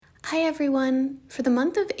Hi everyone! For the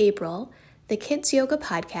month of April, the Kids Yoga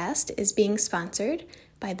podcast is being sponsored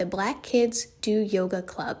by the Black Kids Do Yoga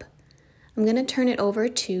Club. I'm going to turn it over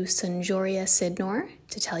to Sanjoria Sidnor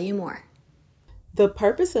to tell you more. The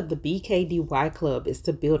purpose of the BKDY Club is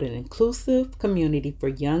to build an inclusive community for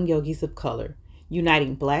young yogis of color,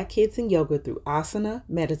 uniting Black kids in yoga through asana,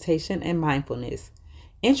 meditation, and mindfulness.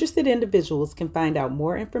 Interested individuals can find out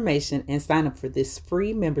more information and sign up for this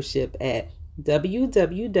free membership at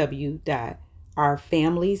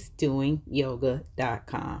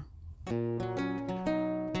www.ourfamiliesdoingyoga.com.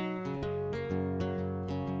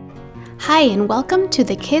 Hi, and welcome to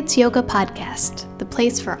the Kids Yoga Podcast, the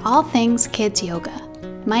place for all things kids yoga.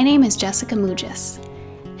 My name is Jessica Mugis,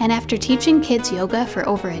 and after teaching kids yoga for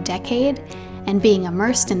over a decade and being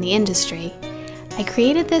immersed in the industry, I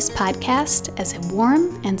created this podcast as a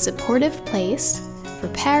warm and supportive place for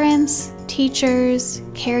parents, teachers,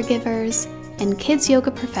 caregivers, and kids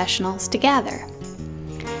yoga professionals to gather.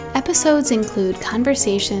 Episodes include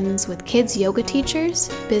conversations with kids yoga teachers,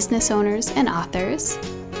 business owners, and authors,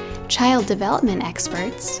 child development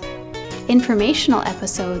experts, informational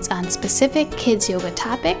episodes on specific kids yoga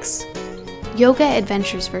topics, yoga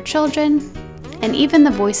adventures for children, and even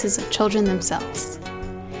the voices of children themselves.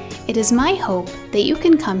 It is my hope that you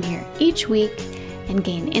can come here each week and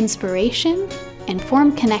gain inspiration and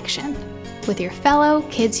form connection with your fellow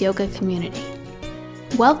kids yoga community.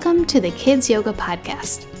 Welcome to the Kids Yoga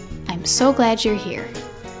Podcast. I'm so glad you're here.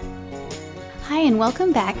 Hi, and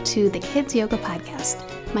welcome back to the Kids Yoga Podcast.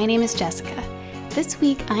 My name is Jessica. This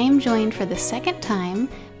week I am joined for the second time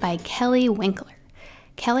by Kelly Winkler.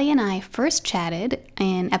 Kelly and I first chatted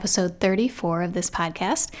in episode 34 of this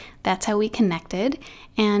podcast. That's how we connected.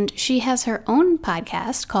 And she has her own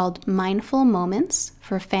podcast called Mindful Moments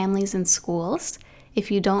for Families and Schools. If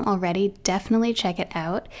you don't already, definitely check it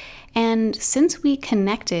out. And since we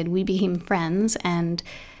connected, we became friends and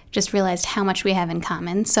just realized how much we have in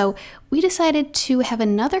common. So we decided to have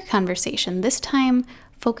another conversation, this time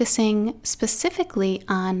focusing specifically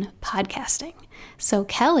on podcasting. So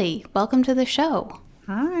Kelly, welcome to the show.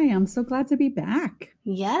 Hi, I'm so glad to be back.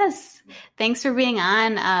 Yes, thanks for being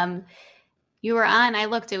on. You were on, I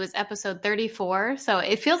looked, it was episode 34, so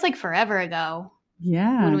it feels like forever ago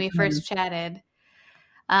when we first chatted.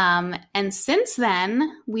 And since then,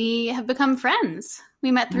 we have become friends.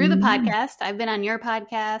 We met through the podcast. I've been on your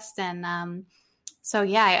podcast. And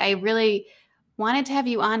I really wanted to have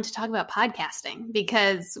you on to talk about podcasting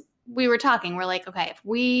because we were talking. We're like, okay, if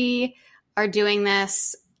we are doing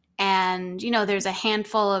this and, there's a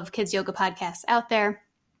handful of kids yoga podcasts out there,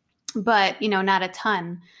 but, not a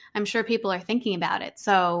ton. I'm sure people are thinking about it.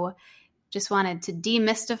 So just wanted to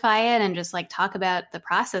demystify it and just talk about the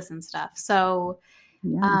process and stuff. So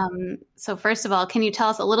first of all, can you tell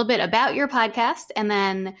us a little bit about your podcast and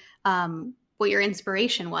then what your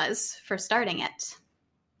inspiration was for starting it?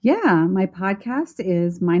 Yeah, my podcast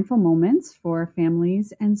is Mindful Moments for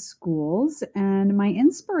Families and Schools. And my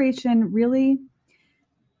inspiration really,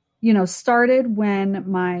 started when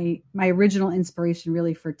my original inspiration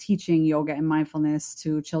really for teaching yoga and mindfulness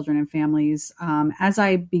to children and families. As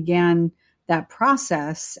I began that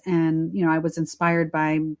process, and I was inspired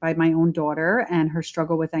by my own daughter and her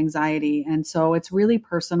struggle with anxiety, and so it's really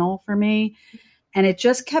personal for me, and it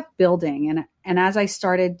just kept building. And as I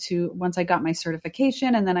started to, once I got my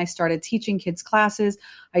certification, and then I started teaching kids classes,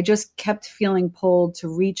 I just kept feeling pulled to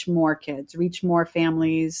reach more kids, reach more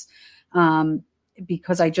families,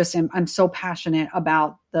 because I'm so passionate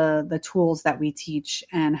about the tools that we teach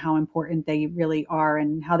and how important they really are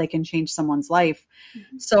and how they can change someone's life.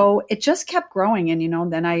 Mm-hmm. So it just kept growing. And,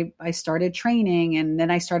 then I started training, and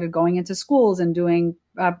then I started going into schools and doing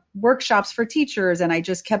workshops for teachers. And I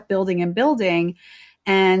just kept building and building.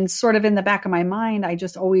 And sort of in the back of my mind, I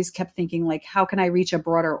just always kept thinking, how can I reach a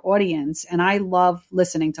broader audience? And I love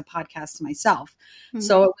listening to podcasts myself. Mm-hmm.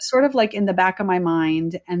 So it was sort of in the back of my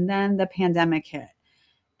mind. And then the pandemic hit.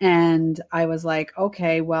 And I was like,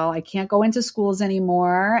 okay, well, I can't go into schools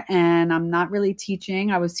anymore. And I'm not really teaching.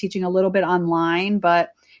 I was teaching a little bit online,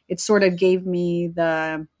 but it sort of gave me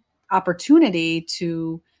the opportunity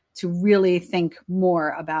to really think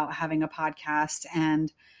more about having a podcast.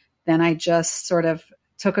 And then I just sort of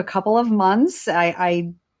took a couple of months.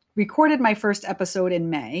 I recorded my first episode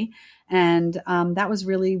in May. And that was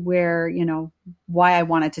really where, why I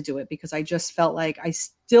wanted to do it, because I just felt like I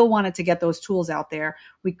still wanted to get those tools out there.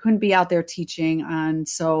 We couldn't be out there teaching. And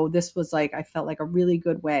so this was I felt like a really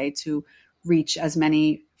good way to reach as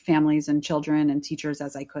many families and children and teachers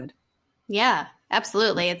as I could. Yeah,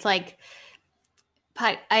 absolutely. It's I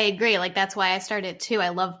agree. That's why I started too. I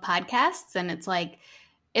love podcasts, and it's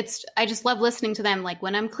I just love listening to them, like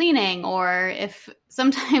when I'm cleaning, or if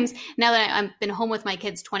sometimes now that I've been home with my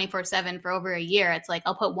kids 24/7 for over a year, it's like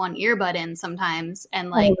I'll put one earbud in sometimes and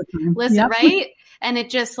like All the time. listen, Yep. right? And it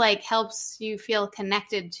just like helps you feel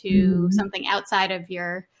connected to Mhm. something outside of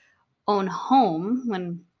your own home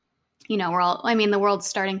when, the world's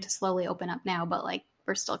starting to slowly open up now, but like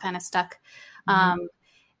we're still kind of stuck.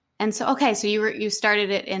 And so, okay, so you started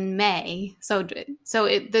it in May. So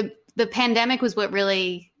the pandemic was what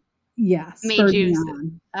really made spurred you. me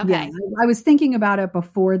on. Okay. Yeah, I was thinking about it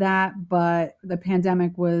before that, but the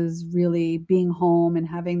pandemic was really being home and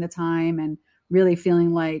having the time and really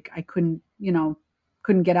feeling like I couldn't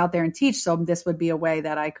get out there and teach. So this would be a way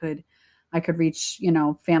that I could reach,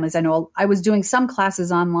 families. I know I was doing some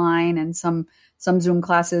classes online and some Zoom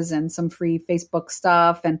classes and some free Facebook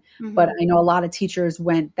stuff. But I know a lot of teachers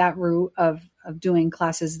went that route of doing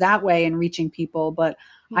classes that way and reaching people. But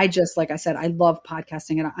I just, like I said, I love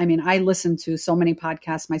podcasting. And I mean, I listen to so many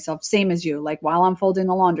podcasts myself, same as you, like while I'm folding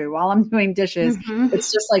the laundry, while I'm doing dishes,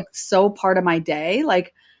 it's just like so part of my day.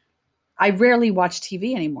 Like I rarely watch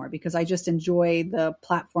TV anymore because I just enjoy the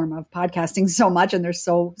platform of podcasting so much. And there's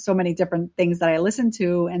so many different things that I listen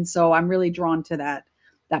to. And so I'm really drawn to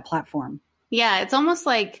that platform. Yeah. It's almost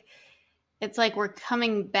like, we're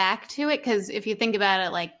coming back to it. Cause if you think about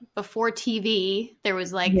it, like before TV, there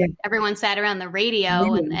was like, everyone sat around the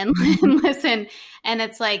radio and listen. And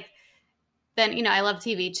it's like, then, I love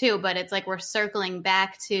TV too, but it's like, we're circling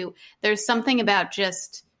back to, there's something about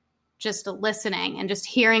just listening and just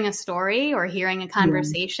hearing a story or hearing a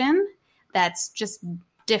conversation that's just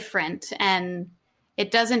different. And it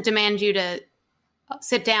doesn't demand you to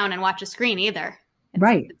sit down and watch a screen either.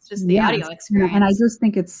 It's just the audio experience. And I just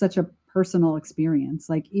think it's such a personal experience.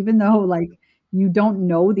 Like, even though like you don't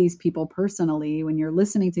know these people personally, when you're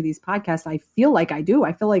listening to these podcasts, I feel like I do.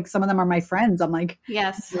 I feel like some of them are my friends. I'm like,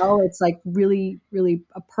 yes, it's like really, really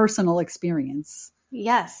a personal experience.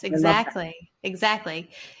 Yes, exactly. Exactly.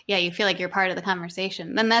 Yeah. You feel like you're part of the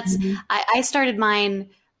conversation. Then that's, I started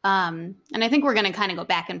mine. And I think we're going to kind of go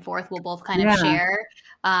back and forth. We'll both kind of share.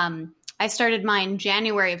 I started mine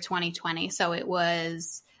January of 2020. So it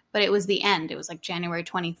was the end. It was like January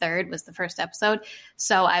 23rd was the first episode.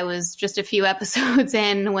 So I was just a few episodes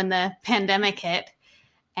in when the pandemic hit.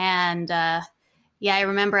 And I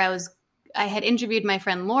remember I had interviewed my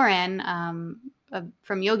friend Lauren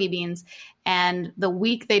from Yogi Beans. And the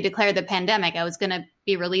week they declared the pandemic, I was going to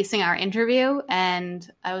be releasing our interview. And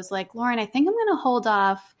I was like, Lauren, I think I'm going to hold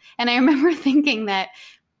off. And I remember thinking that,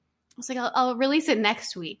 I was like, I'll release it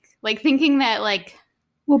next week. Like thinking that like,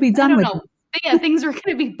 we'll be done with it. Yeah, things were going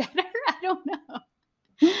to be better. I don't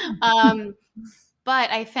know. But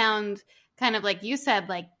I found kind of like you said,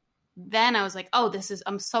 like, then I was like,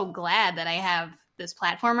 I'm so glad that I have this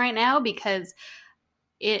platform right now because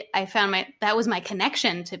I found that was my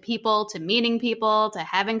connection to people, to meeting people, to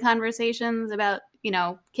having conversations about,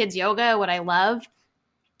 kids yoga, what I love.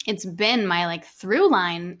 It's been my like through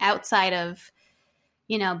line outside of,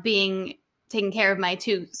 taking care of my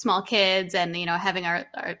two small kids and, having our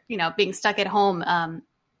being stuck at home.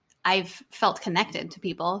 I've felt connected to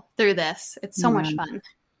people through this. It's so much fun.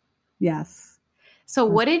 Yes. So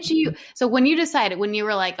when you decided, when you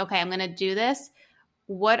were like, okay, I'm going to do this,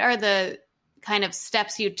 what are the kind of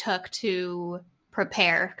steps you took to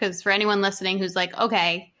prepare? Because for anyone listening who's like,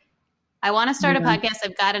 okay, I want to start a podcast,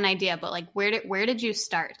 I've got an idea, but like, where did you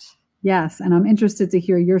start? Yes. And I'm interested to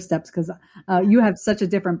hear your steps because you have such a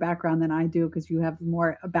different background than I do because you have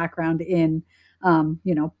more a background in,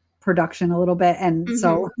 production a little bit. And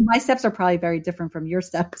so my steps are probably very different from your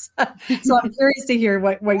steps. So I'm curious to hear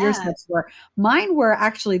what your steps were. Mine were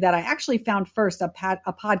actually that I actually found first a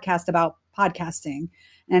podcast about podcasting.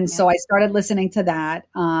 And so I started listening to that.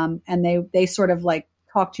 And they sort of like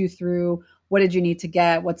talked you through what did you need to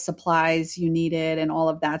get, what supplies you needed and all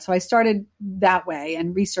of that. So I started that way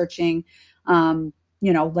and researching,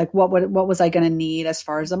 like what was I going to need as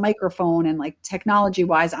far as a microphone and like technology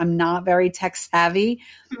wise, I'm not very tech savvy.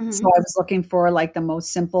 So I was looking for like the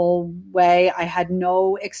most simple way. I had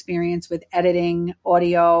no experience with editing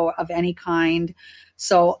audio of any kind.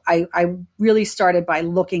 So I really started by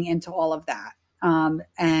looking into all of that.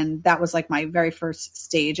 And that was like my very first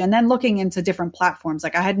stage. And then looking into different platforms,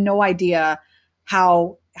 like I had no idea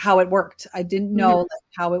how it worked. I didn't know like,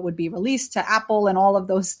 how it would be released to Apple and all of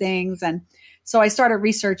those things. And so I started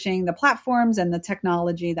researching the platforms and the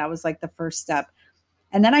technology. That was like the first step.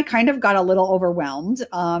 And then I kind of got a little overwhelmed.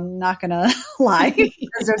 Not going to lie,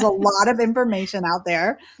 because there's a lot of information out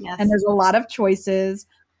there and there's a lot of choices.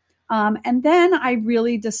 And then I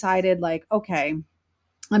really decided like, okay,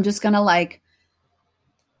 I'm just going to like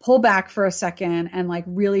pull back for a second and like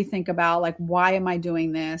really think about like, why am I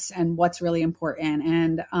doing this and what's really important?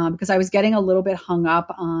 And because I was getting a little bit hung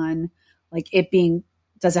up on like it being,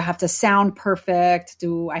 does it have to sound perfect?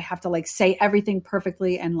 Do I have to like say everything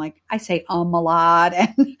perfectly? And like I say a lot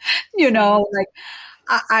and, like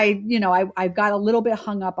I got a little bit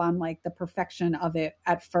hung up on like the perfection of it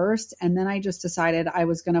at first. And then I just decided I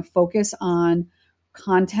was going to focus on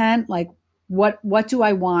content. Like what do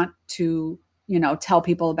I want to, tell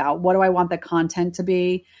people about? What do I want the content to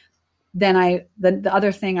be? Then the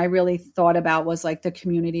other thing I really thought about was like the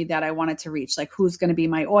community that I wanted to reach, like who's going to be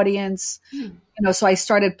my audience. So I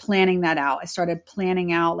started planning that out. I started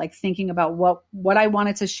planning out, like thinking about what I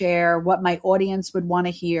wanted to share, what my audience would want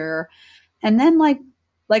to hear. And then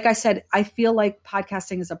like I said, I feel like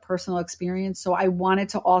podcasting is a personal experience. So I wanted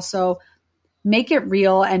to also make it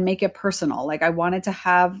real and make it personal. Like I wanted to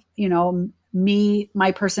have, me,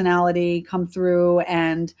 my personality come through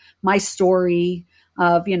and my story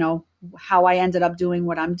of, how I ended up doing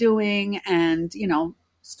what I'm doing and,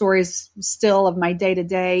 stories still of my day to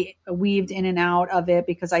day weaved in and out of it,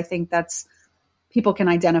 because I think that's, people can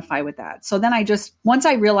identify with that. So then once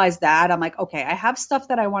I realized that, I'm like, okay, I have stuff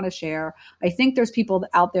that I want to share. I think there's people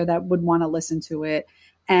out there that would want to listen to it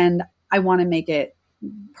and I want to make it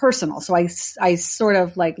personal. So I sort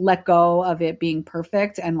of like let go of it being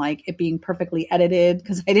perfect and like it being perfectly edited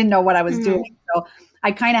because I didn't know what I was doing. So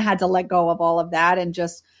I kind of had to let go of all of that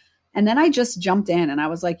and then I just jumped in and I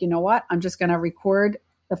was like, you know what? I'm just going to record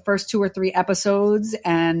the first 2 or 3 episodes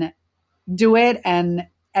and do it and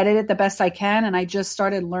edit it the best I can. And I just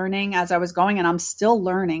started learning as I was going, and I'm still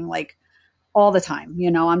learning like all the time.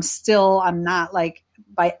 I'm not like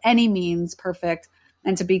by any means perfect.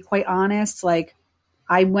 And to be quite honest, like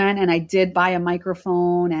I went and I did buy a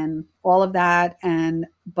microphone and all of that.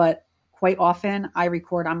 But quite often I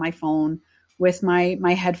record on my phone with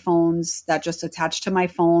my headphones that just attach to my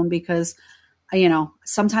phone because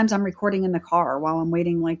sometimes I'm recording in the car while I'm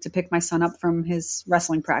waiting like to pick my son up from his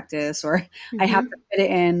wrestling practice, or I have to fit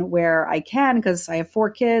it in where I can because I have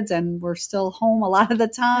 4 kids and we're still home a lot of the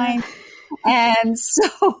time. And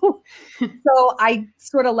so I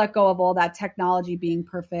sort of let go of all that technology being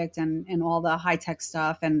perfect and all the high tech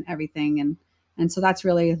stuff and everything. And so that's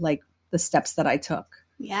really like the steps that I took.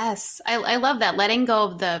 Yes. I love that. Letting go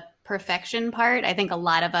of the perfection part. I think a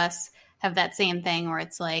lot of us have that same thing where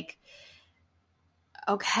it's like,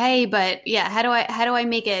 okay, but yeah, how do I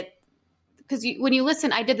make it? Because when you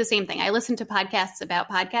listen, I did the same thing. I listened to podcasts about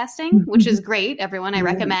podcasting, which is great. Everyone, I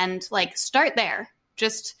recommend like start there.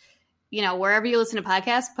 Just, wherever you listen to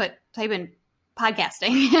podcasts, type in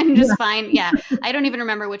podcasting and just find, I don't even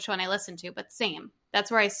remember which one I listened to, but same.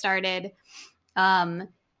 That's where I started. And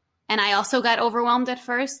I also got overwhelmed at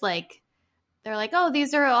first. Like they're like, oh,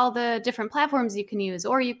 these are all the different platforms you can use,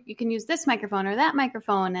 or you can use this microphone or that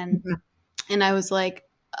microphone. And I was like,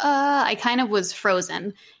 I kind of was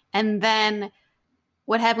frozen. And then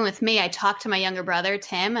what happened with me, I talked to my younger brother,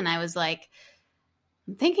 Tim, and I was like,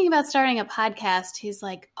 I'm thinking about starting a podcast. He's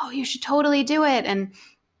like, oh, you should totally do it. And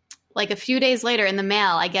like a few days later in the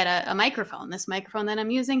mail, I get a microphone, this microphone that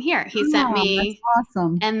I'm using here. He sent me. That's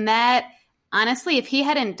awesome. And that, honestly, if he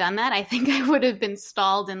hadn't done that, I think I would have been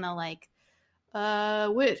stalled in the like,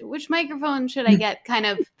 which microphone should I get kind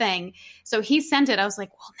of thing. So he sent it. I was like,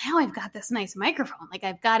 well, now I've got this nice microphone. Like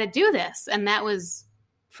I've got to do this. And that was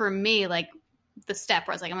for me, like the step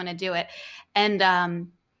where I was like, I'm going to do it. And,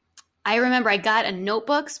 I remember I got a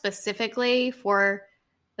notebook specifically for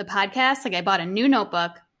the podcast. Like I bought a new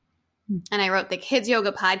notebook and I wrote the Kids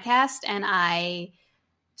Yoga Podcast and I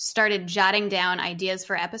started jotting down ideas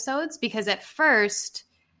for episodes because at first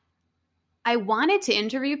I wanted to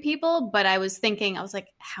interview people, but I was like,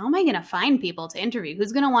 how am I going to find people to interview?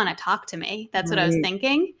 Who's going to want to talk to me? That's what I was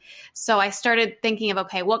thinking. So I started thinking of,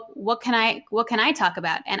 okay, what can I talk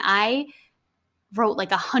about? And I wrote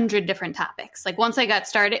like 100 different topics. Like once I got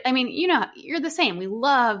started, I mean, you're the same. We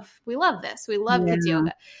love this. We love kids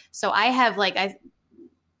yoga. So I have like,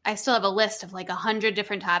 I still have a list of like 100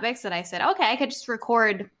 different topics that I said, okay, I could just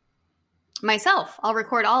record myself. I'll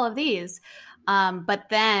record all of these. But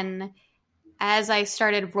then as I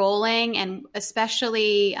started rolling, and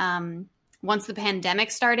especially once the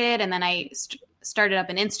pandemic started, and then I started up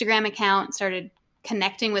an Instagram account, started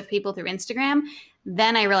connecting with people through Instagram,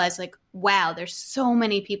 then I realized like, wow, there's so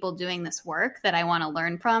many people doing this work that I want to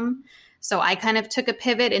learn from. So I kind of took a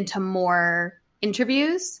pivot into more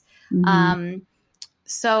interviews. But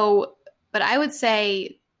I would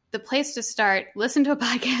say the place to start, listen to a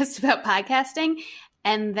podcast about podcasting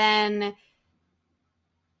and then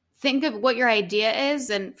think of what your idea is.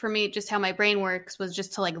 And for me, just how my brain works was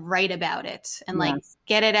just to like write about it and like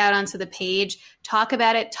get it out onto the page, talk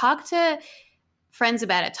about it, talk to friends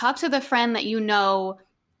about it, talk to the friend that you know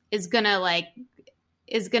is going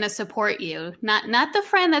to support you. Not the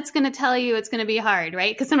friend that's going to tell you it's going to be hard,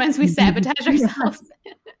 right? Because sometimes we sabotage ourselves.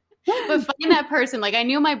 But find that person. Like I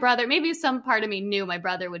knew my brother, maybe some part of me knew my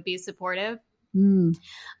brother would be supportive.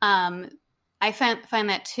 I find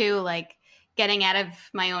that too, like getting out of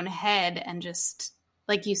my own head and just,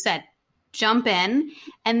 like you said, jump in.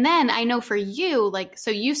 And then I know for you, like,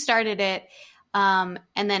 so you started it. And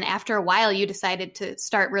then after a while, you decided to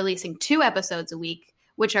start releasing 2 episodes a week,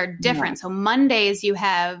 which are different. Yeah. So Mondays you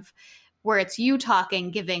have where it's you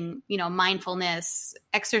talking, giving, mindfulness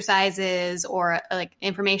exercises or like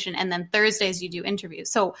information. And then Thursdays you do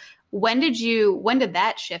interviews. So when did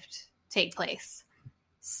that shift take place?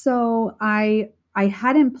 So I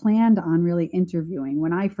hadn't planned on really interviewing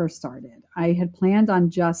when I first started. I had planned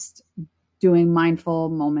on just doing mindful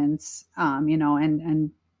moments,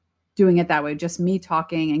 and doing it that way, just me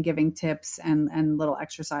talking and giving tips and little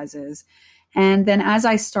exercises. And then as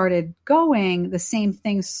I started going, the same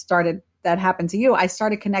thing that happened to you. I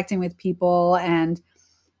started connecting with people and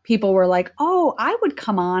people were like, oh, I would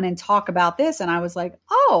come on and talk about this. And I was like,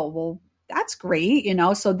 oh, well, that's great.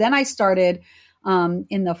 So then I started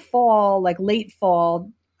in the fall, like late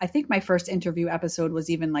fall. I think my first interview episode was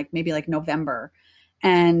even maybe November.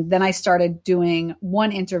 And then I started doing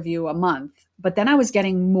 1 interview a month. But then I was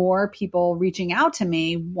getting more people reaching out to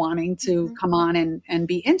me wanting to come on and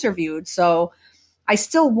be interviewed. So I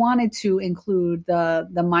still wanted to include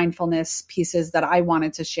the mindfulness pieces that I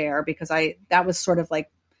wanted to share because that was sort of like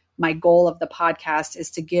my goal of the podcast, is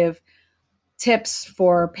to give tips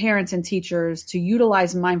for parents and teachers to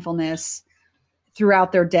utilize mindfulness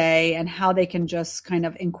throughout their day and how they can just kind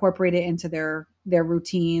of incorporate it into their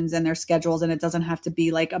routines and their schedules. And it doesn't have to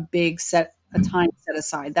be like a big time set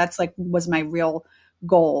aside. That's was my real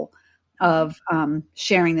goal of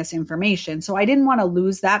sharing this information. So I didn't want to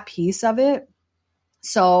lose that piece of it.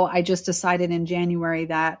 So I just decided in January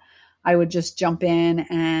that I would just jump in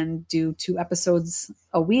and do 2 episodes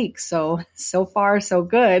a week. So far, so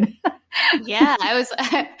good. Yeah, I was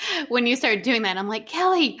when you started doing that, I'm like,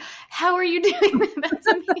 Kelly, how are you doing that? That's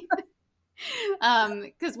amazing.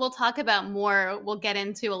 Because we'll talk about more. We'll get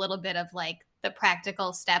into a little bit of the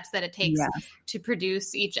practical steps that it takes to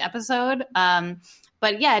produce each episode.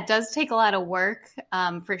 But yeah, it does take a lot of work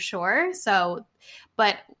for sure. So,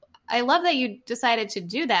 but I love that you decided to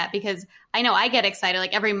do that because I know I get excited.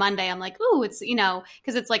 Like every Monday I'm like, ooh, it's,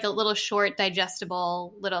 because it's like a little short,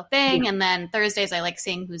 digestible little thing. And then Thursdays I like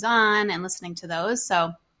seeing who's on and listening to those.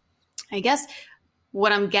 So I guess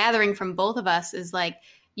what I'm gathering from both of us is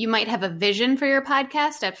you might have a vision for your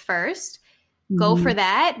podcast at first, go for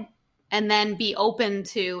that, and then be open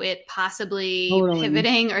to it possibly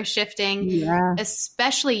pivoting or shifting,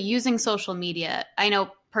 especially using social media. I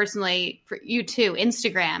know personally for you too,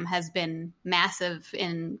 Instagram has been massive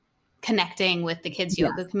in connecting with the kids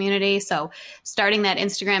yoga community. So starting that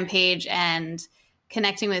Instagram page and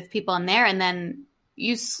connecting with people in there, and then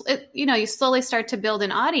you slowly start to build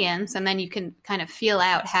an audience, and then you can kind of feel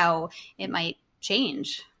out how it might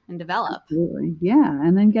change and develop. Absolutely. Yeah.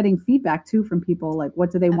 And then getting feedback too from people,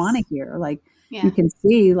 what do they want to hear? You can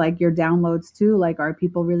see your downloads too. Are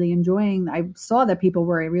people really enjoying? I saw that people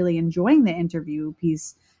were really enjoying the interview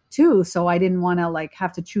piece too. So I didn't want to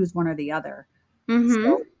have to choose one or the other.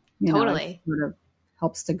 So, totally. It sort of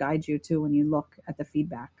helps to guide you too when you look at the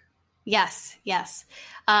feedback. Yes. Yes.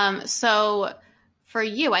 So for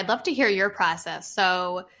you, I'd love to hear your process.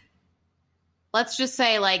 So let's just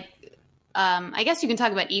say I guess you can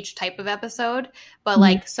talk about each type of episode,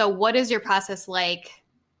 but so what is your process like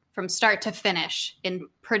from start to finish in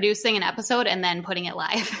producing an episode and then putting it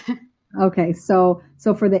live? Okay. So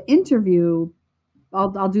for the interview,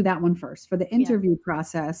 I'll do that one first. For the interview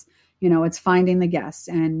process, it's finding the guests,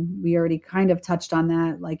 and we already kind of touched on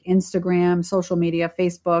that. Instagram, social media,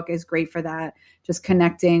 Facebook is great for that. Just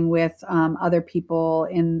connecting with other people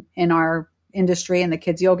in our industry, in the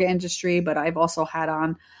kids yoga industry. But I've also had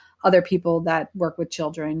on other people that work with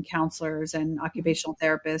children, counselors and occupational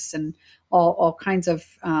therapists, and all kinds of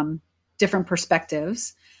different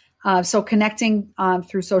perspectives. So connecting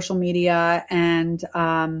through social media, and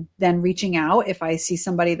then reaching out if I see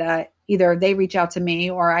somebody that either they reach out to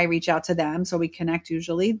me or I reach out to them. So we connect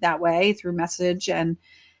usually that way through message, and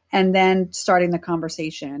then starting the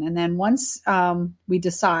conversation. And then once we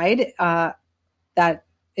decide that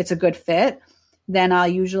it's a good fit, Then I'll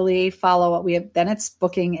usually follow up. Then it's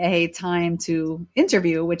booking a time to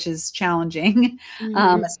interview, which is challenging,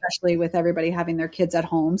 especially with everybody having their kids at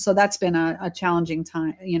home. So that's been a challenging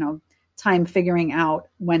time, time figuring out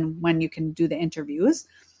when you can do the interviews.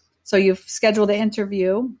 So you've scheduled an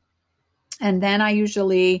interview, and then I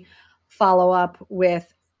usually follow up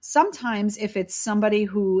with, sometimes if it's somebody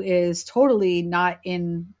who is totally not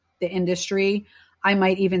in the industry, I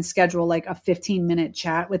might even schedule like a 15-minute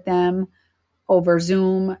chat with them over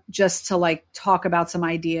Zoom, just to like talk about some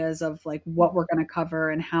ideas of like what we're going to cover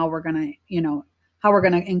and how we're going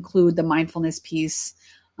to include the mindfulness piece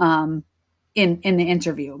in the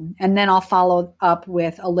interview. And then I'll follow up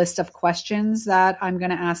with a list of questions that I'm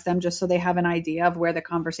going to ask them, just so they have an idea of where the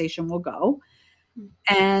conversation will go.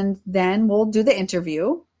 And then we'll do the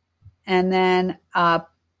interview. And then I'll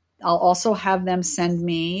also have them send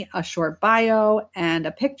me a short bio and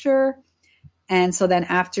a picture. And so then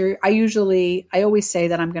after, I always say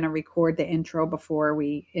that I'm going to record the intro before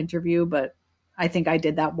we interview, but I think I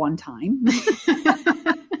did that one time.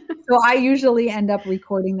 So I usually end up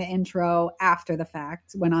recording the intro after the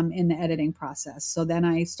fact when I'm in the editing process. So then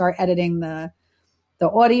I start editing the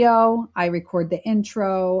audio, I record the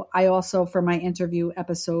intro. I also, for my interview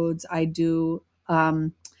episodes, I do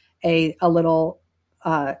a little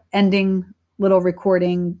ending little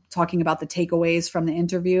recording talking about the takeaways from the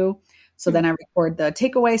interview. So then I record the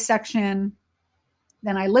takeaway section.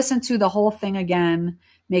 Then I listen to the whole thing again,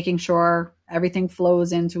 making sure everything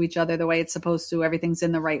flows into each other the way it's supposed to. Everything's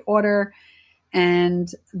in the right order. And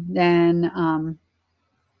then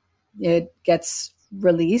it gets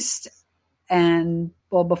released. And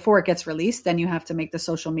well, before it gets released, then you have to make the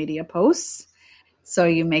social media posts. So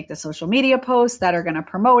you make the social media posts that are going to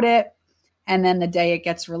promote it. And then the day it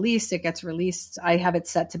gets released. I have it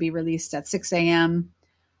set to be released at 6 a.m.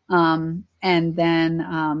 And then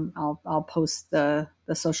I'll post the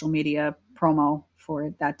social media promo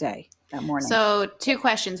for that day, that morning. So 2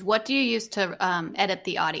 questions. What do you use to edit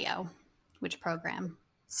the audio? Which program?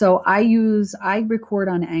 So I record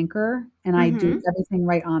on Anchor, and I do everything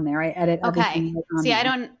right on there. I edit everything right on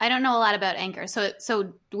there. I don't know a lot about Anchor.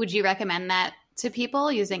 So would you recommend that to people,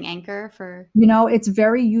 using Anchor for? It's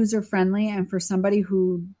very user friendly, and for somebody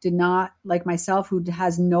who did not, like myself, who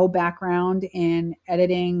has no background in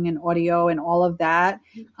editing and audio and all of that,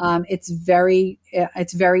 it's very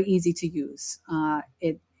easy to use.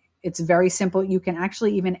 It's very simple. You can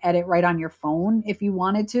actually even edit right on your phone if you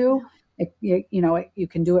wanted to. You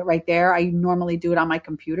can do it right there. I normally do it on my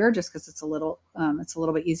computer just because it's a little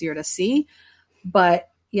bit easier to see. But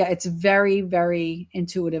yeah, it's very, very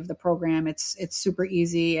intuitive, the program. It's super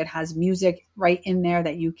easy. It has music right in there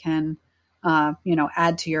that you can,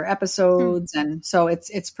 add to your episodes. And so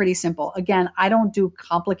it's pretty simple. Again, I don't do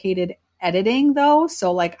complicated editing though.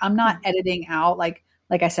 So like, I'm not editing out, like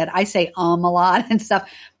I said, I say a lot and stuff,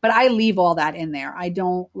 but I leave all that in there. I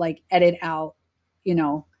don't like edit out,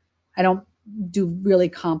 I don't do really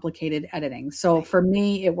complicated editing. So for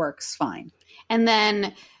me, it works fine. And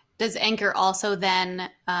then does Anchor also then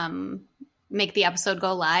make the episode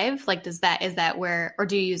go live? Like, is that where, or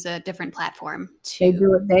do you use a different platform? They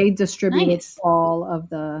do it. They distribute it to all of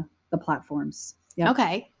the platforms. Yeah.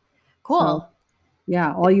 Okay. Cool. So,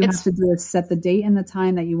 yeah. All you have to do is set the date and the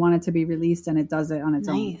time that you want it to be released, and it does it on its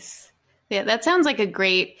own. Nice. Yeah. That sounds like a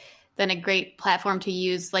great platform to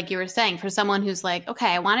use, like you were saying, for someone who's like, okay,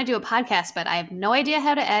 I want to do a podcast, but I have no idea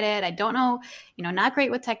how to edit. I don't know, not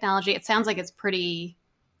great with technology. It sounds like it's pretty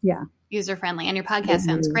user-friendly, and your podcast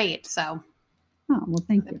sounds great. So, well,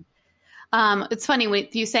 thank you. It's funny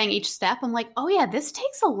with you saying each step, I'm like, oh yeah, this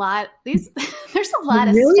takes a lot. There's a lot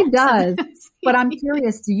of steps. It really does. But I'm curious.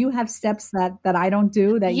 curious, do you have steps that I don't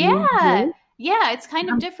do that you do? Yeah, it's kind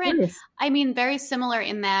of different. Curious. I mean, very similar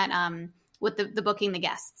in that, with the booking the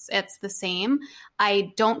guests, it's the same.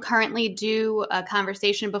 I don't currently do a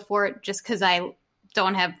conversation before, just because I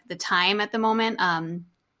don't have the time at the moment.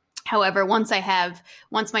 However, once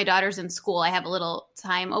my daughter's in school, I have a little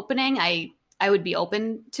time opening, I would be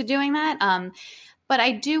open to doing that. But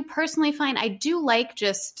I do personally find I do like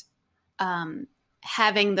just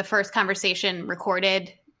having the first conversation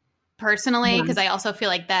recorded personally, because I also feel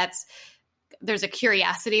like there's a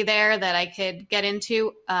curiosity there that I could get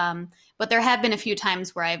into. But there have been a few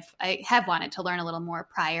times where I have wanted to learn a little more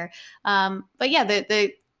prior. But yeah,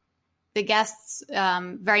 the guests,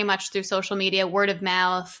 very much through social media, word of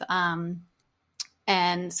mouth,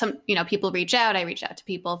 and some, people reach out, I reach out to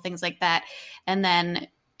people, things like that. And then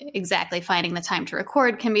exactly finding the time to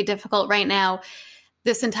record can be difficult right now.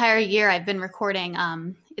 This entire year I've been recording,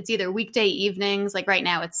 it's either weekday evenings, like right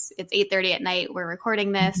now it's 8:30 at night, we're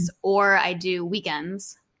recording this, or I do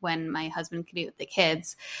weekends. when my husband could be with the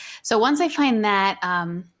kids. So once I find that,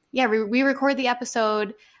 we record the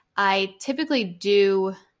episode. I typically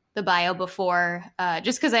do the bio before,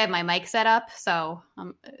 just because I have my mic set up. So, I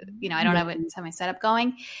don't have my setup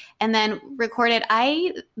going, and then record it.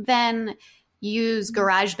 I then use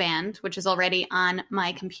GarageBand, which is already on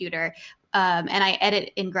my computer, and I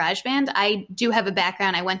edit in GarageBand. I do have a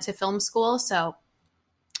background. I went to film school, so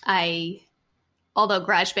although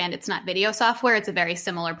GarageBand, it's not video software, it's a very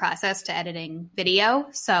similar process to editing video.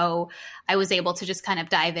 So I was able to just kind of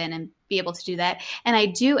dive in and be able to do that. And I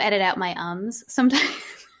do edit out my ums sometimes.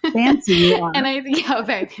 Fancy, yeah. And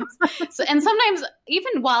very fancy. So, and sometimes,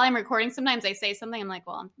 even while I'm recording, sometimes I say something, I'm like,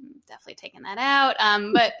 well, I'm definitely taking that out.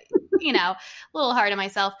 But, a little hard on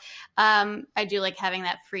myself. I do like having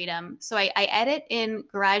that freedom. So I edit in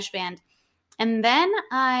GarageBand. And then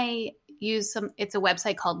I use it's a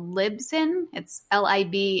website called Libsyn. It's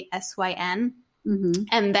Libsyn. Mm-hmm.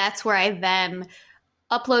 And that's where I then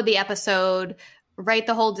upload the episode, write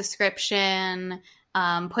the whole description,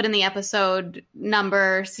 put in the episode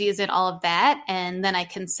number, season, all of that. And then I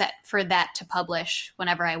can set for that to publish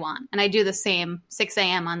whenever I want. And I do the same 6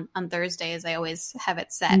 a.m. on Thursdays. I always have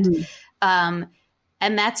it set. Mm-hmm.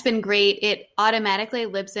 And that's been great.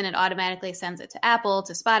 Libsyn, it automatically sends it to Apple,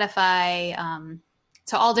 to Spotify,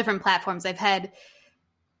 to all different platforms. I've had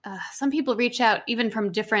some people reach out even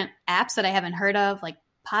from different apps that I haven't heard of, like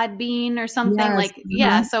Podbean or something.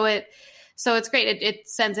 Yes. So it's great. It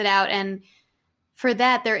sends it out. And for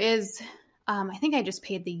that, there is, I think I just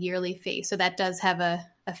paid the yearly fee. So that does have a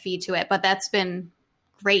fee to it, but that's been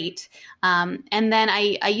great. And then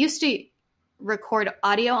I used to record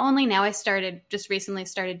audio only. Now I just recently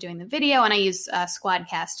started doing the video, and I use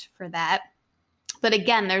Squadcast for that. But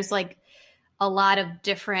again, there's like a lot of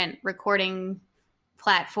different recording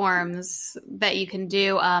platforms that you can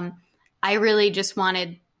do. I really just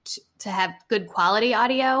wanted to have good quality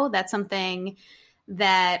audio. That's something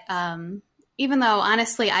that, even though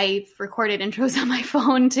honestly I've recorded intros on my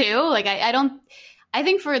phone too, like I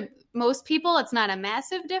think for most people it's not a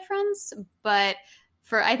massive difference, but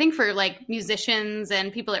I think for like musicians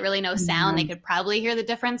and people that really know sound, they could probably hear the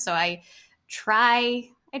difference. So I try,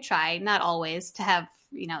 not always, to have,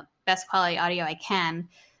 best quality audio I can.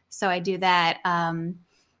 So I do that.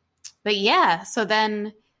 But yeah, so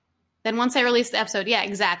then once I release the episode, yeah,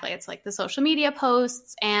 exactly. It's like the social media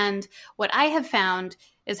posts. And what I have found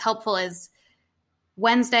is helpful is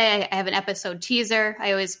Wednesday, I have an episode teaser.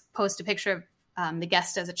 I always post a picture of the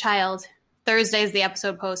guest as a child. Thursday is the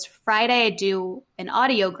episode post. Friday, I do an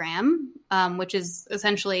audiogram, which is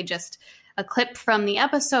essentially just a clip from the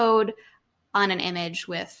episode on an image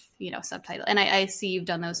with, subtitle. And I see you've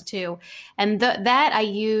done those too. And that I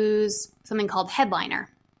use something called Headliner.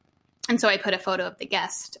 And so I put a photo of the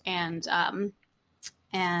guest and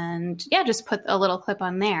just put a little clip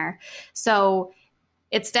on there. So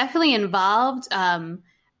it's definitely involved.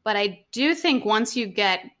 But I do think once you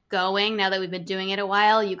get going, now that we've been doing it a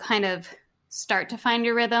while, you kind of start to find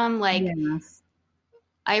your rhythm. Like, yes.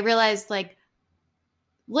 I realized like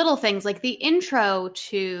little things like the intro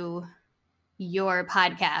to your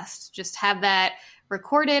podcast, just have that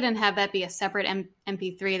recorded and have that be a separate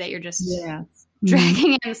MP3 that you're just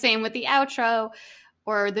dragging in. Same with the outro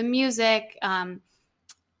or the music.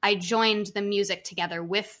 I joined the music together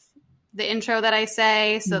with the intro that I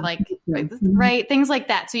say. So right. Things like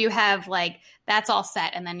that. So you have like, that's all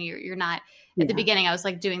set. And then you're not at the beginning. I was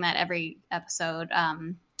like doing that every episode,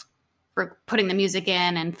 for putting the music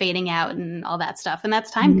in and fading out and all that stuff. And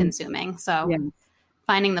that's time consuming. So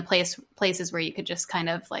finding the places where you could just kind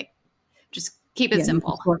of like, just keep it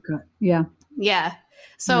simple. Shortcut. Yeah. Yeah.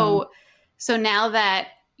 So now that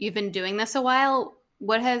you've been doing this a while,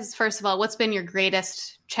 first of all, what's been your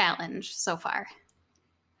greatest challenge so far?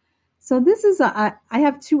 So this is, I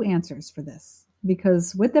have two answers for this,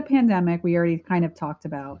 because with the pandemic, we already kind of talked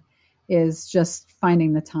about, is just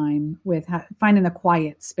finding the time with finding the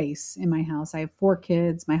quiet space in my house. I have 4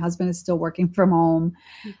 kids. My husband is still working from home,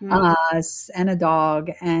 and a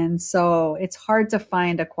dog. And so it's hard to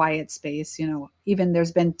find a quiet space. Even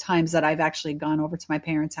there's been times that I've actually gone over to my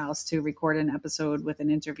parents' house to record an episode with an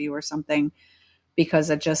interview or something,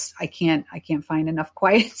 because I can't find enough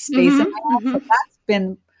quiet space in my house. So that's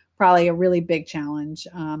been probably a really big challenge.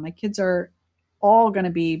 My kids are all going to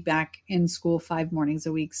be back in school 5 mornings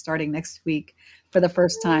a week starting next week for the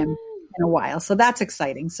first time in a while. So that's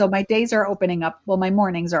exciting. So my days are opening up. Well, my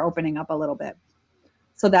mornings are opening up a little bit.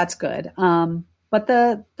 So that's good. But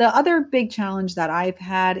the other big challenge that I've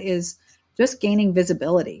had is just gaining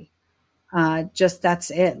visibility. just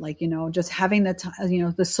that's it. Like, just having the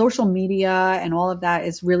time, the social media and all of that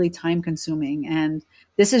is really time consuming. And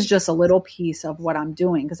this is just a little piece of what I'm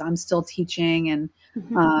doing because I'm still teaching and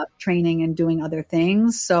training and doing other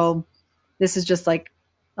things. So this is just like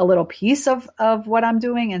a little piece of what I'm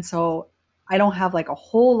doing. And so I don't have like a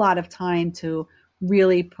whole lot of time to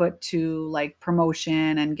really put to like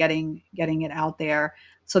promotion and getting it out there.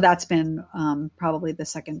 So that's been probably the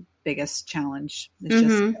second biggest challenge. It's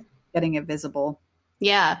just getting it visible.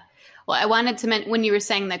 Yeah. Well, I wanted to mention when you were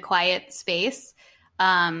saying the quiet space,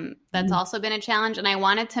 that's also been a challenge. And I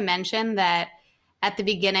wanted to mention that at the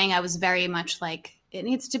beginning, I was very much like, it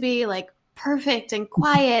needs to be like perfect and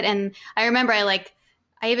quiet. And I remember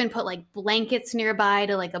I even put like blankets nearby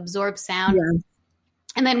to like absorb sound. Yeah.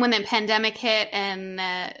 And then when the pandemic hit and,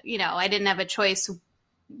 I didn't have a choice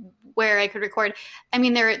where I could record. I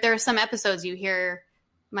mean, there are some episodes you hear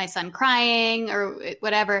my son crying or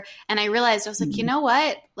whatever. And I realized I was like, you know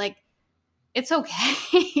what? Like, it's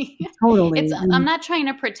okay. Totally. I'm not trying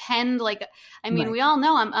to pretend like, we all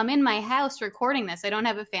know I'm in my house recording this. I don't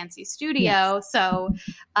have a fancy studio. Yes. So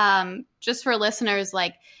just for listeners,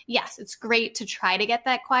 like, yes, it's great to try to get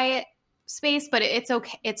that quiet space, but it's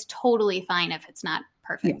okay. It's totally fine if it's not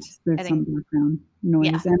perfect. Yes, there's some background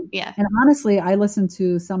noise. And honestly, I listen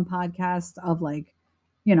to some podcasts of like,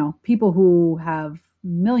 people who have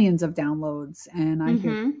millions of downloads and I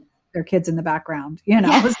hear their kids in the background,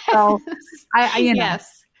 so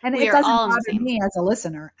yes. And it doesn't bother me as a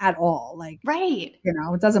listener at all. Like, right.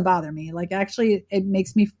 It doesn't bother me. Like, actually it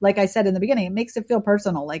makes me, like I said in the beginning, it makes it feel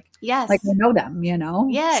personal. Like, yes, like we know them,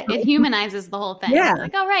 Yeah. So, it humanizes the whole thing. Yeah.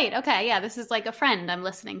 Like, oh, right. Okay. Yeah. This is like a friend I'm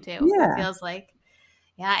listening to. Yeah. It feels like,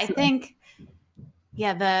 I think,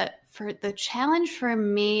 the challenge for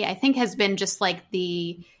me, I think has been just like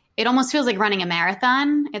it almost feels like running a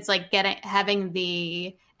marathon. It's like having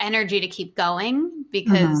the energy to keep going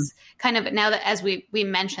because kind of now that, as we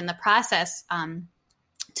mentioned, the process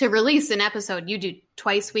to release an episode, you do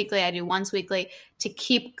twice weekly, I do once weekly, to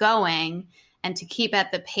keep going and to keep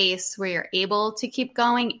at the pace where you're able to keep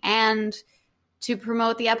going and to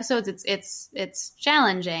promote the episodes. It's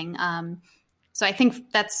challenging. So I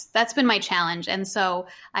think that's been my challenge. And so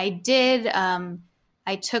I did,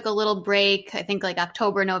 I took a little break, I think like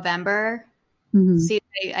October, November.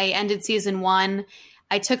 I ended season 1.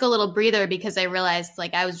 I took a little breather because I realized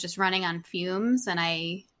like I was just running on fumes and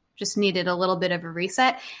I just needed a little bit of a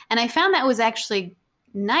reset. And I found that was actually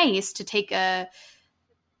nice to take I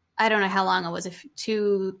don't know how long it was, a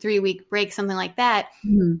 2-3 week break, something like that.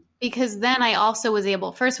 Because then I also was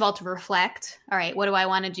able, first of all, to reflect, all right, what do I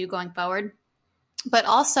want to do going forward? But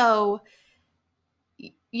also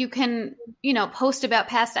you can, post about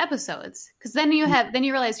past episodes because then you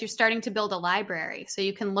realize you're starting to build a library. So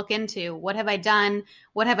you can look into what have I done?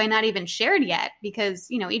 What have I not even shared yet? Because,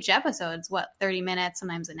 each episode's 30 minutes,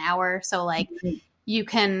 sometimes an hour. So like you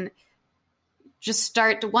can just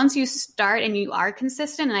start once you start and you are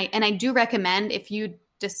consistent. And I do recommend if you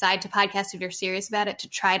decide to podcast, if you're serious about it, to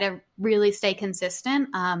try to really stay consistent.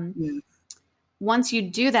 Once you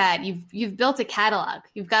do that, you've built a catalog.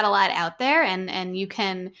 You've got a lot out there and you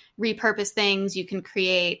can repurpose things. You can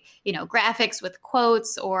create, graphics with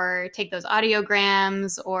quotes or take those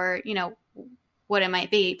audiograms or, what it might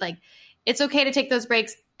be. Like, it's okay to take those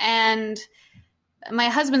breaks. And my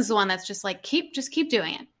husband's the one that's just like, just keep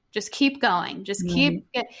doing it. Just keep going. Just keep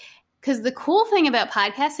it. Because the cool thing about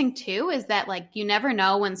podcasting too is that like, you never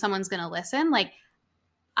know when someone's going to listen. Like,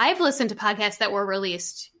 I've listened to podcasts that were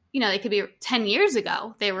released, they could be 10 years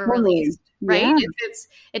ago they were released, right? Yeah.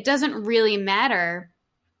 It doesn't really matter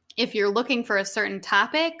if you're looking for a certain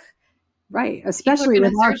topic. Right. Especially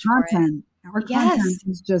with our content. Our content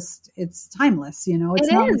is just, it's timeless,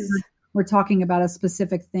 It's not like we're talking about a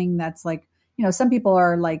specific thing that's like, some people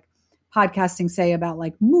are like podcasting, say about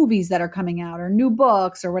like movies that are coming out or new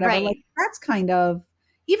books or whatever. Right. Like that's kind of,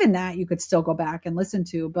 even that you could still go back and listen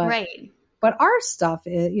to, but But our stuff,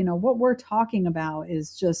 what we're talking about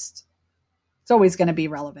is just, it's always going to be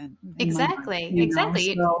relevant. Exactly.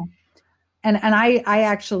 Exactly. So, and I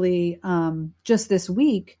actually, just this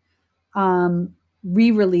week,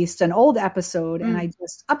 re-released an old episode and I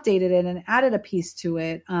just updated it and added a piece to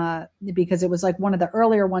it, because it was like one of the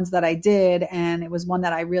earlier ones that I did. And it was one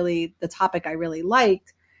that the topic I really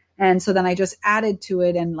liked. And so then I just added to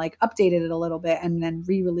it and like updated it a little bit and then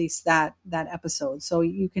re-released that episode. So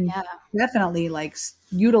you can definitely like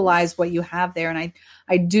utilize what you have there. And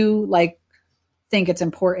I do like think it's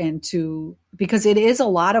important because it is a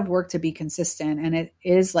lot of work to be consistent. And it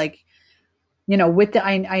is like, with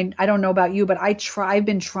I don't know about you, but I've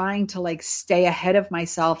been trying to like stay ahead of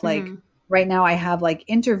myself. Like right now I have like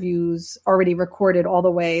interviews already recorded all the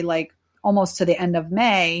way, like almost to the end of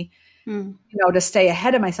May, to stay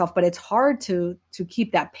ahead of myself, but it's hard to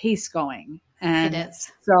keep that pace going. And It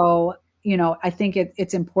is. so, I think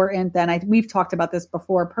it's important that we've talked about this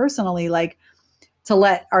before personally, like to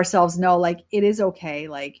let ourselves know, like, it is okay.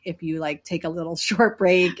 Like if you like take a little short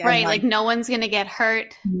break, and, right. Like no one's going to get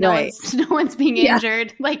hurt. Right. No one's being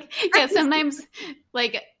injured. Like, yeah, sometimes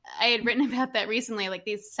like I had written about that recently, like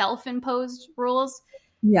these self-imposed rules.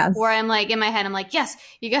 Yes. Where I'm like, in my head, I'm like, yes,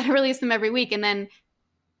 you got to release them every week. And then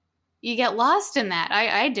you get lost in that.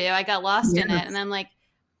 I do. I got lost in it. And I'm like,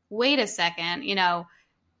 wait a second,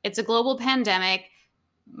 it's a global pandemic.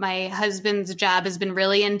 My husband's job has been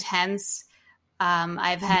really intense.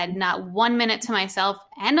 I've had not 1 minute to myself,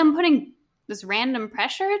 and I'm putting this random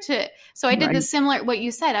pressure to. So I did this similar, what you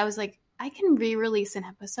said. I was like, I can re-release an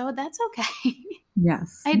episode. That's okay.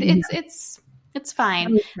 Yes. It's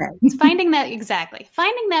fine. Okay. It's finding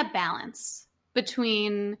that balance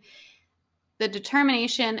between the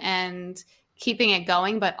determination and keeping it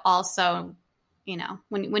going, but also,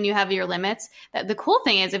 when you have your limits. That the cool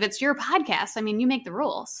thing is, if it's your podcast, I mean, you make the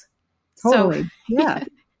rules. Totally. So, yeah.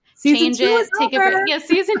 Change it, take a break. Yeah,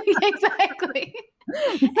 season exactly.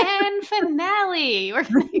 And finale. We're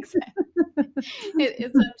gonna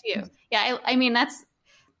it's up to you. Yeah, I mean, that's,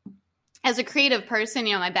 as a creative person,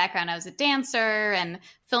 my background, I was a dancer and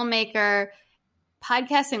filmmaker.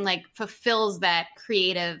 Podcasting like fulfills that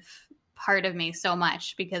creative part of me so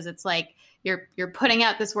much, because it's like you're putting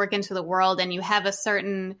out this work into the world, and you have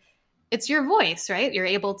it's your voice, right? You're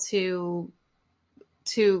able to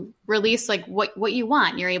release like what you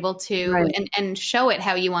want. You're able to and show it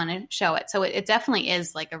how you want to show it. So it definitely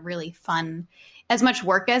is like a really fun, as much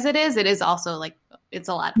work as it is also like, it's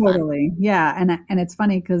a lot of fun. Totally. Yeah. And it's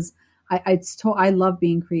funny because I love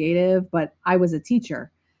being creative, but I was a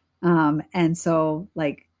teacher. And so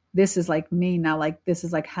like, this is like me now, like, this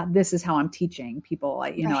is how I'm teaching people.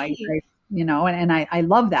 Like, and I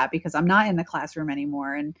love that because I'm not in the classroom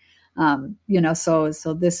anymore. And,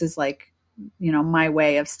 so this is like, my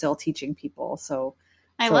way of still teaching people. So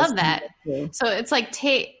I love that. So it's like,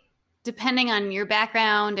 depending on your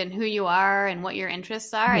background and who you are and what your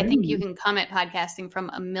interests are, I think you can come at podcasting from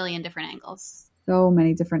a million different angles. So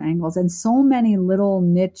many different angles, and so many little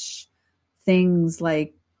niche things,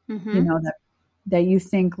 like, that you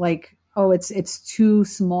think like, oh, it's too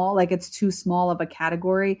small. Like it's too small of a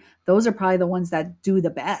category. Those are probably the ones that do the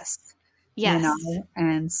best. Yes.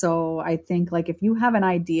 And so I think like, if you have an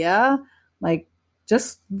idea, like,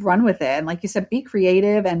 just run with it. And like you said, be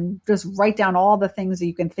creative and just write down all the things that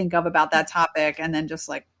you can think of about that topic, and then just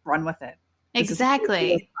like run with it.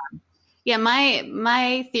 Exactly. Yeah.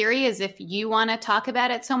 My theory is, if you want to talk about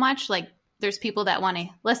it so much, like, there's people that want to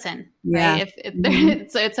listen. Yeah. Right?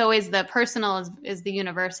 It's always the personal is the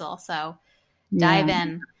universal. So dive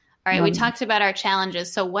in. All right. We talked about our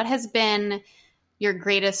challenges. So what has been your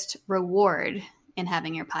greatest reward in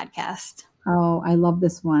having your podcast? Oh, I love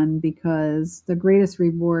this one, because the greatest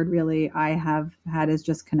reward really I have had is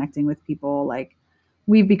just connecting with people. Like,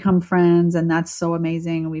 we've become friends, and that's so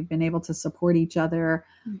amazing. We've been able to support each other.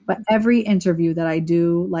 But every interview that I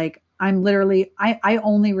do, like, I'm literally, I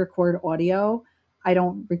only record audio. I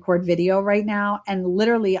don't record video right now. And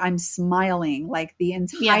literally I'm smiling like the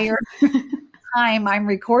entire time I'm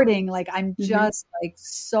recording. Like, I'm just like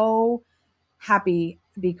so happy,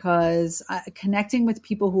 because connecting with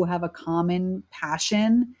people who have a common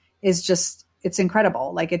passion is just, it's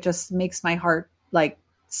incredible. Like, it just makes my heart like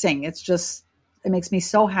sing. It makes me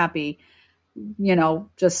so happy,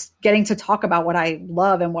 just getting to talk about what I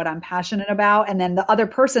love and what I'm passionate about. And then the other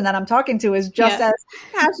person that I'm talking to is just as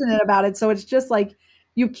passionate about it. So it's just like,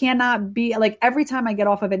 you cannot be like, every time I get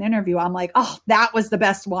off of an interview, I'm like, oh, that was the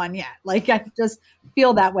best one yet. Like, I just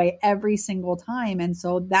feel that way every single time. And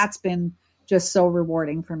so that's been just so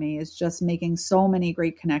rewarding for me, is just making so many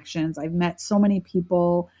great connections. I've met so many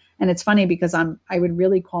people, and it's funny because I would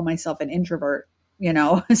really call myself an introvert,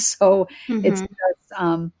 so it's just,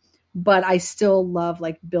 but I still love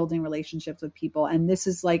like building relationships with people. And this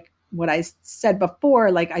is like what I said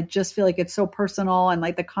before, like, I just feel like it's so personal, and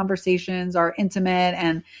like the conversations are intimate,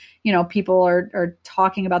 and, people are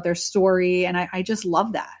talking about their story. And I just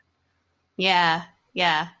love that. Yeah.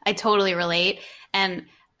 Yeah. I totally relate. And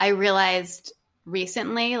I realized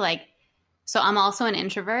recently, like, so I'm also an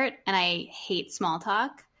introvert, and I hate small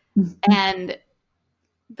talk. And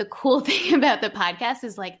the cool thing about the podcast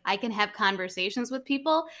is, like, I can have conversations with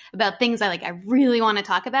people about things I really want to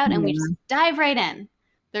talk about, and we just dive right in.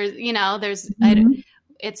 It's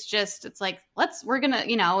like, we're going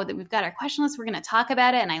to, we've got our question list. We're going to talk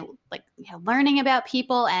about it. And I like learning about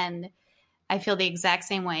people, and I feel the exact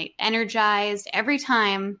same way. Energized every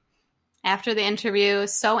time after the interview,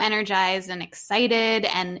 so energized and excited,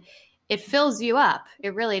 and it fills you up.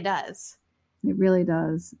 It really does. It really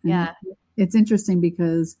does. And Yeah. it's interesting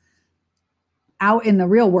because out in the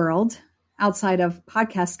real world, outside of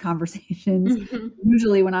podcast conversations,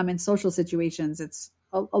 usually when I'm in social situations, it's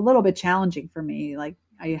a little bit challenging for me. Like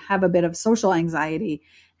I have a bit of social anxiety.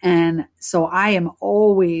 And so I am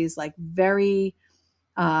always like very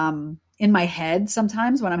in my head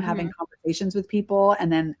sometimes when I'm having conversations with people.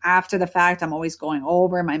 And then after the fact, I'm always going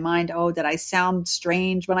over in my mind, oh, did I sound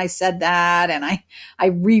strange when I said that? And I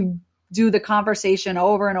redo the conversation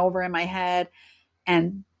over and over in my head.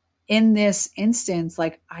 And in this instance,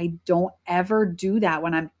 like I don't ever do that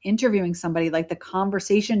when I'm interviewing somebody. Like the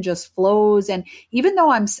conversation just flows. And even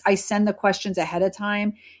though I send the questions ahead of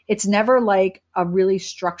time, it's never like a really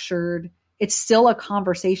structured, it's still a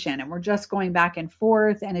conversation and we're just going back and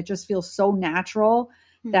forth. And it just feels so natural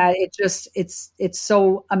that it's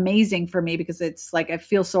so amazing for me because it's like, I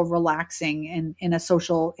feel so relaxing in a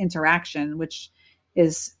social interaction, which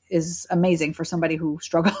is amazing for somebody who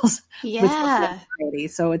struggles with anxiety.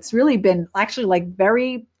 So it's really been actually like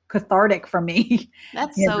very cathartic for me.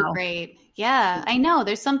 That's so great. Yeah, I know.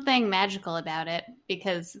 There's something magical about it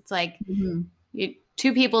because it's like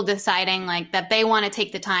two people deciding like that they want to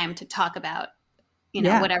take the time to talk about,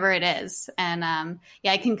 whatever it is. And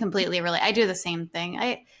I can completely relate. I do the same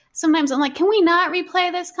thing. Sometimes I'm like, can we not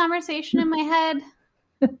replay this conversation in my head?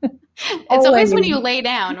 It's always when you lay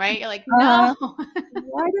down, right? You're like, no.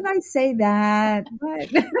 Why did I say that? What?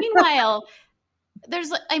 Meanwhile,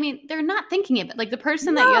 they're not thinking of it. Like the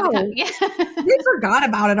person that they forgot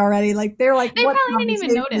about it already. Like they're like, they probably didn't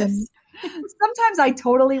even notice. Sometimes I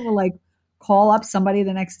totally will like call up somebody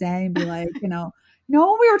the next day and be like, no,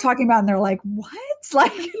 we were talking about, and they're like, what?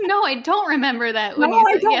 Like, no, I don't remember that. I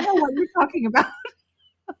don't know what you're talking about.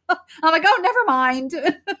 I'm like, oh, never mind.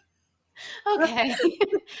 Okay.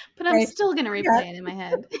 But I'm still going to replay it in my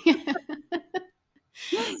head.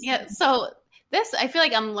 Yeah. So this, I feel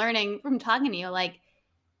like I'm learning from talking to you, like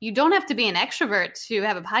you don't have to be an extrovert to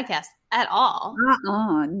have a podcast at all.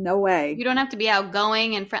 No way. You don't have to be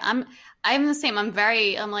outgoing and I'm the same.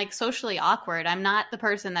 I'm like socially awkward. I'm not the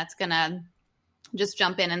person that's going to just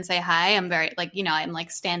jump in and say hi. I'm very like, I'm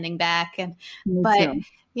like standing back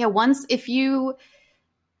if you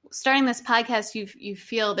starting this podcast, you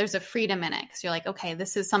feel there's a freedom in it because you're like, okay,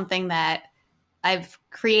 this is something that I've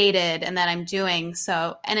created and that I'm doing.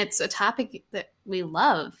 So, and it's a topic that we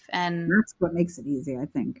love, and that's what makes it easy, I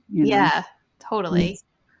think. Yeah, totally.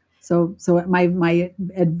 So my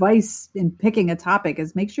advice in picking a topic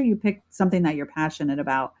is make sure you pick something that you're passionate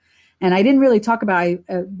about. And I didn't really talk about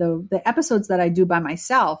the episodes that I do by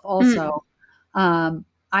myself. Also, I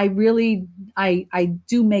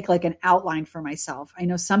do make like an outline for myself. I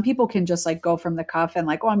know some people can just like go from the cuff and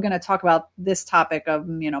like, oh, I'm going to talk about this topic of,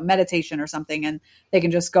 meditation or something. And they can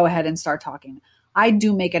just go ahead and start talking. I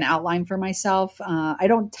do make an outline for myself. I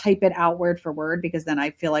don't type it out word for word because then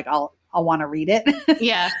I feel like I'll want to read it.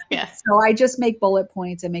 Yeah. So I just make bullet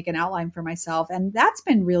points and make an outline for myself. And that's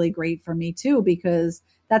been really great for me too, because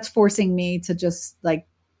that's forcing me to just like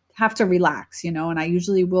have to relax, and I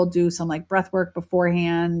usually will do some like breath work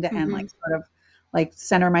beforehand and like sort of like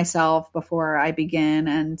center myself before I begin.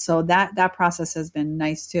 And so that process has been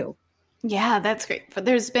nice too. Yeah, that's great.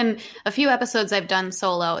 There's been a few episodes I've done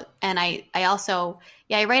solo, and I also,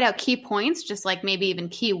 I write out key points, just like maybe even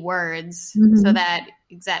key words so that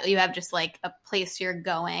exactly you have just like a place you're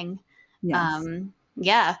going. Yes.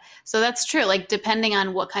 Yeah. So that's true. Like depending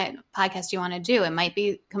on what kind of podcast you want to do, it might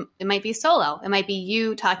be solo. It might be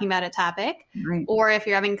you talking about a topic, right. Or if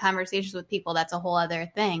you're having conversations with people, that's a whole other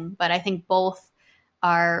thing. But I think both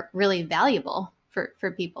are really valuable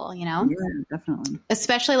for people, Yeah, definitely.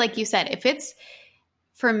 Especially like you said, if it's,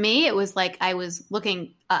 for me, it was like I was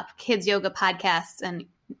looking up kids yoga podcasts and,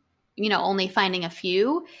 only finding a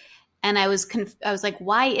few. And I was like,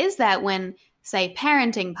 why is that when, say,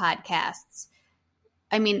 parenting podcasts,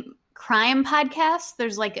 I mean, crime podcasts,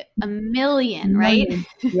 there's like a million, right?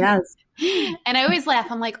 Yes. And I always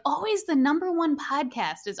laugh. I'm like, always the number one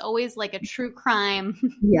podcast is always like a true crime.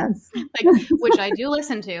 Yes. Which I do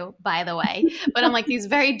listen to, by the way. But I'm like, these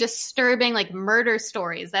very disturbing, like murder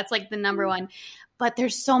stories. That's like the number one. But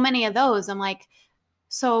there's so many of those. I'm like,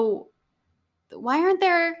 so why aren't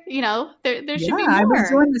there, there should be more. I was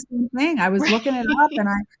doing the same thing. I was looking it up and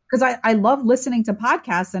because I love listening to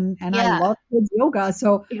podcasts and I love kids yoga.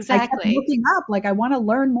 So exactly. I kept looking up, like I want to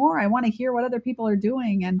learn more. I want to hear what other people are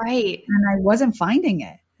doing. And right. And I wasn't finding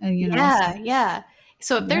it. And, Yeah.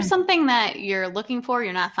 So if there's something that you're looking for,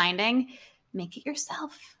 you're not finding, make it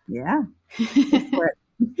yourself. Yeah.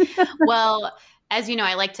 Well, as you know,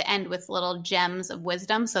 I like to end with little gems of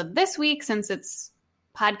wisdom. So this week, since it's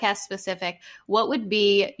podcast specific, what would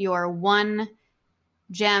be your one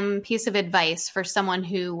gem piece of advice for someone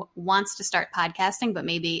who wants to start podcasting, but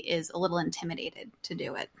maybe is a little intimidated to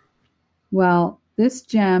do it? Well, this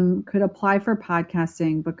gem could apply for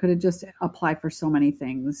podcasting, but could it just apply for so many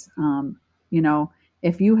things?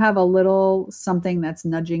 If you have a little something that's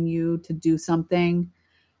nudging you to do something,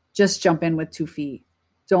 just jump in with 2 feet.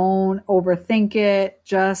 Don't overthink it.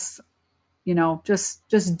 Just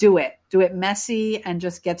do it. Do it messy and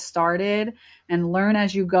just get started and learn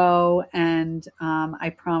as you go. And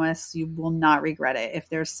I promise you will not regret it. If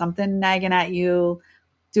there's something nagging at you,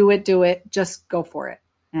 do it. Just go for it.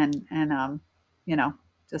 And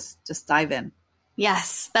just dive in.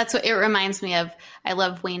 Yes, that's what it reminds me of. I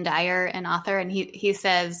love Wayne Dyer, an author, and he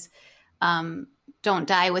says, don't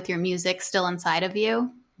die with your music still inside of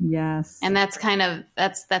you. Yes. And that's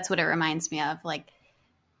that's what it reminds me of. Like,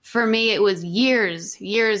 for me, it was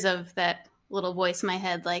years of that little voice in my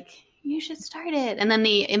head, like, you should start it. And then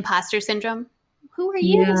the imposter syndrome. Who are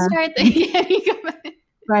you to start the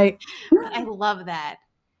Right. But I love that.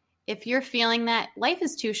 If you're feeling that, life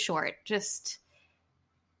is too short. Just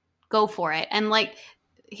go for it. And like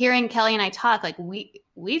hearing Kelly and I talk, like we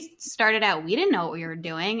started out, we didn't know what we were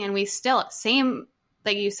doing. And we still, same,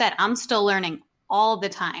 like you said, I'm still learning all the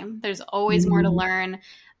time. There's always more to learn,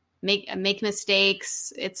 make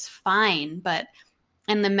mistakes. It's fine.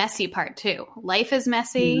 And the messy part too. Life is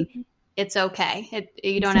messy. Mm-hmm. It's okay.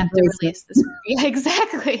 You don't have to release this. Yeah,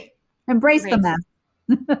 exactly. Embrace the mess.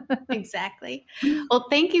 Exactly. Well,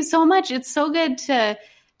 thank you so much. It's so good to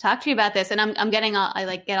talk to you about this. And I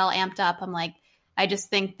get all amped up. I'm like, I just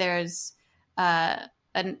think there's a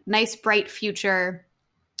nice, bright future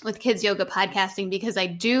with kids yoga podcasting, because I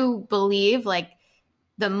do believe like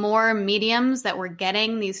the more mediums that we're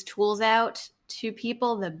getting these tools out to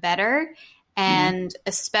people, the better. And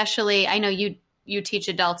especially, I know you teach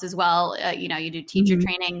adults as well. You do teacher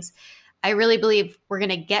trainings. I really believe we're going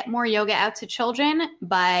to get more yoga out to children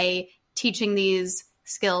by teaching these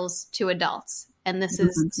skills to adults. And this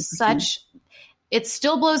is 100%. It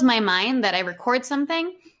still blows my mind that I record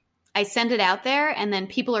something, I send it out there, and then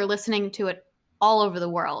people are listening to it all over the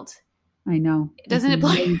world. I know. Doesn't it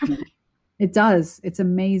blow your mind? It does. It's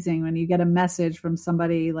amazing when you get a message from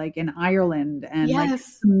somebody like in Ireland, and like,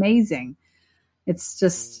 it's amazing. It's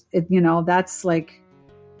just, that's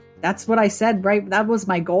what I said, right? That was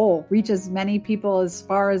my goal. Reach as many people as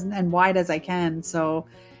far as and wide as I can. So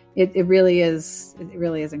it really is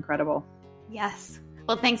incredible. Yes.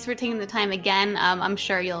 Well, thanks for taking the time again. I'm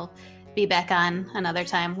sure you'll be back on another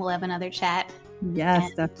time. We'll have another chat.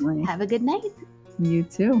 Yes, definitely. Have a good night. You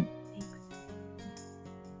too.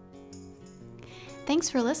 Thanks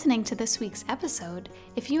for listening to this week's episode.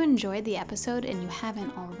 If you enjoyed the episode and you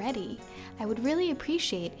haven't already, I would really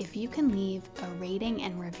appreciate if you can leave a rating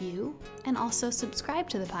and review, and also subscribe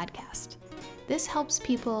to the podcast. This helps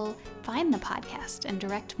people find the podcast and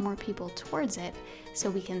direct more people towards it, so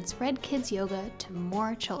we can spread kids yoga to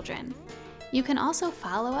more children. You can also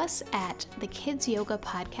follow us at the Kids Yoga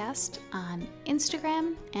Podcast on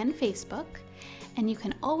Instagram and Facebook, and you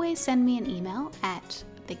can always send me an email at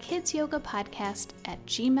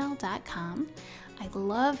thekidsyogapodcast@gmail.com. I'd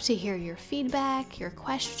love to hear your feedback, your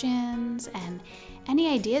questions, and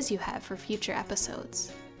any ideas you have for future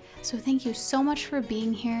episodes. So thank you so much for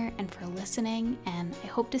being here and for listening, and I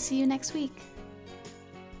hope to see you next week.